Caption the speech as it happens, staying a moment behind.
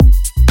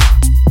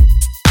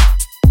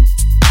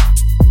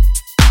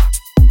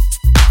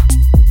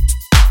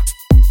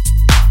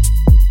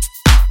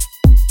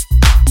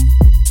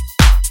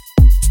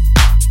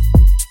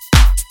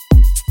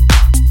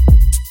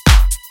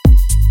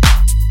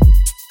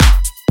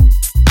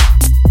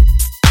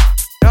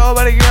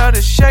body, girl,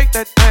 just shake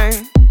that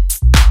thing.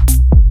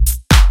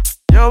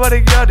 Your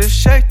body, girl, just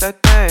shake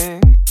that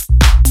thing.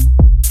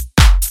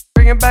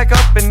 Bring it back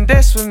up and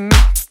dance with me.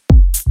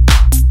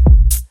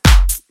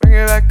 Bring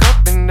it back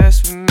up and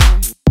dance with me.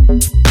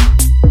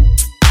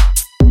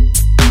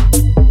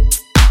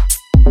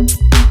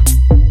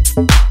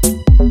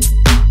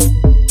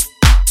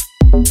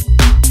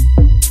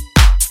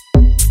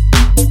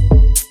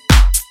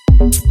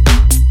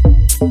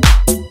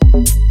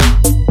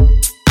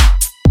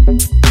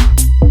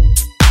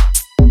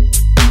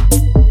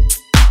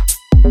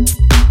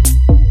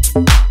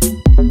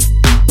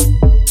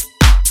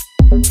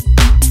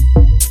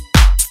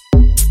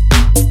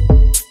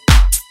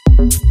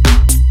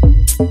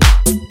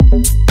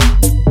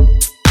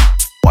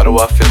 Why do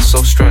I feel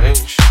so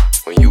strange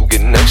when you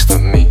get next to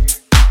me?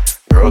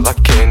 Girl, I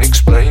can't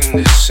explain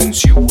this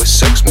since you a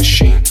sex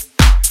machine.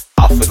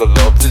 I feel the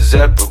love is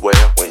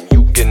everywhere when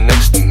you get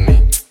next to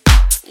me.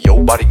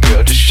 Your body,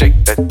 girl, just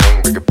shake that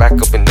thing, bring it back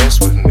up and dance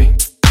with me.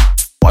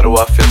 Why do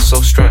I feel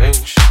so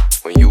strange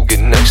when you get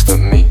next to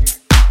me?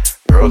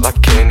 Girl, I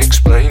can't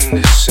explain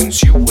this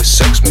since you a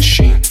sex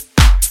machine.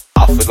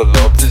 I feel the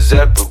love is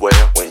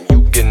everywhere when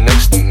you get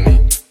next to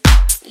me.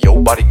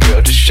 Your body,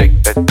 girl, just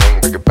shake that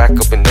thing, bring it back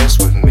up and dance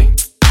with me.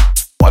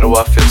 Why do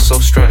I feel so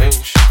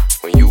strange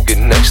when you get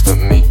next to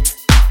me?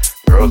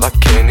 Girl, I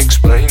can't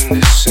explain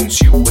this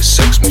since you a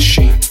sex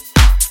machine.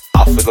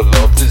 I feel the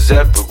love is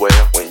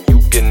everywhere when you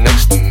get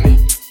next to me.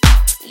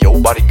 Your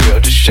body, girl,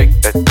 just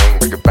shake that thing,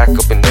 bring it back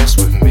up and dance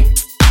with me.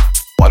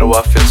 Why do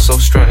I feel so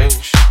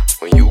strange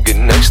when you get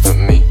next to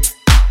me?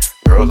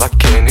 Girl, I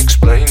can't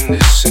explain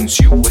this since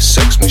you a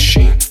sex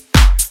machine.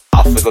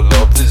 I feel the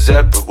love is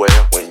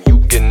everywhere when you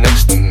get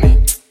next to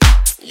me.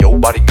 Your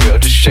body, girl,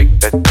 just shake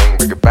that thing,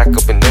 bring it back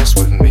up and dance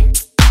with me.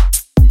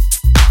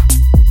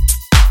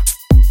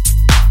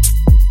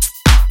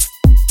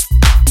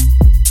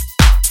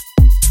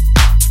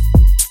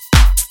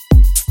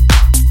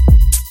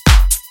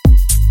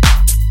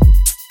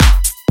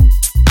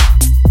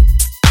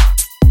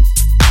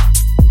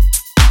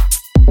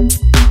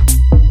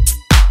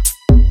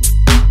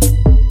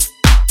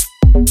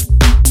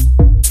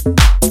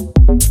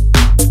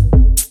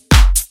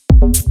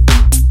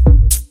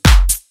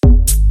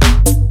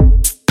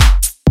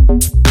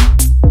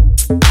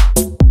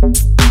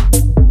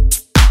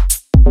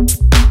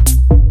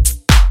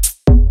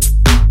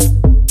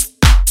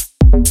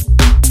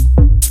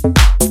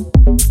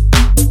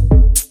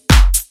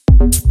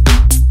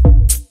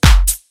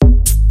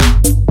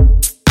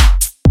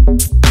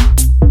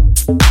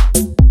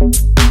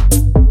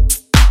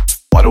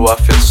 Why do I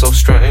feel so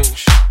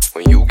strange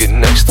when you get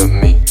next to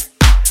me?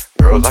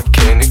 Girl, I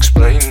can't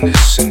explain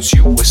this since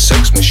you a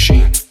sex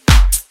machine.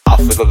 I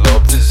feel the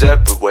love is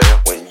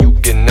everywhere when you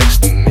get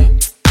next to me.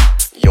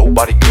 Your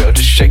body, girl,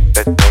 just shake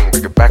that thing,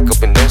 bring it back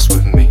up and dance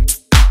with me.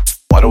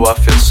 Why do I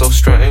feel so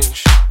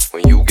strange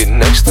when you get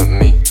next to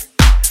me?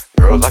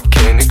 Girl, I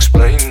can't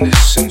explain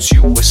this since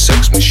you a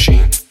sex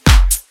machine.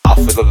 I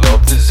feel the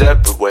love is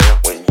everywhere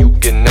when you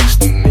get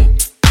next to me.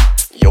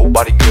 Your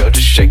body, girl,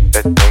 just shake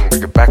that thing,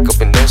 bring it back up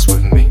and dance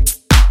with me.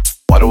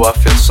 Why do I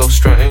feel so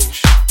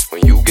strange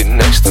when you get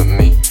next to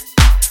me?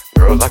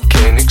 Girl, I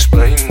can't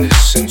explain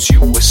this since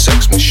you a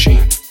sex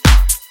machine.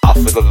 I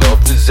feel the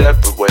love is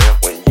everywhere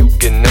when you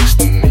get next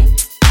to me.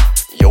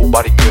 Your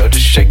body, girl,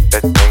 just shake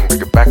that thing,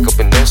 bring it back up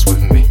and dance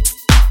with me.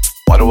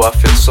 Why do I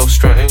feel so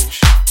strange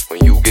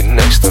when you get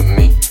next to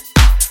me?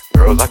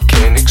 Girl, I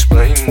can't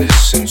explain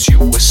this since you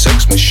a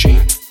sex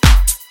machine.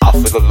 I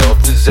feel the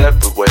love is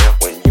everywhere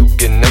when you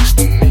get next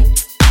to me.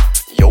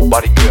 Your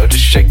body, girl,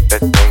 just shake that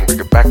thing, bring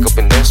it back up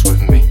and dance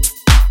with me.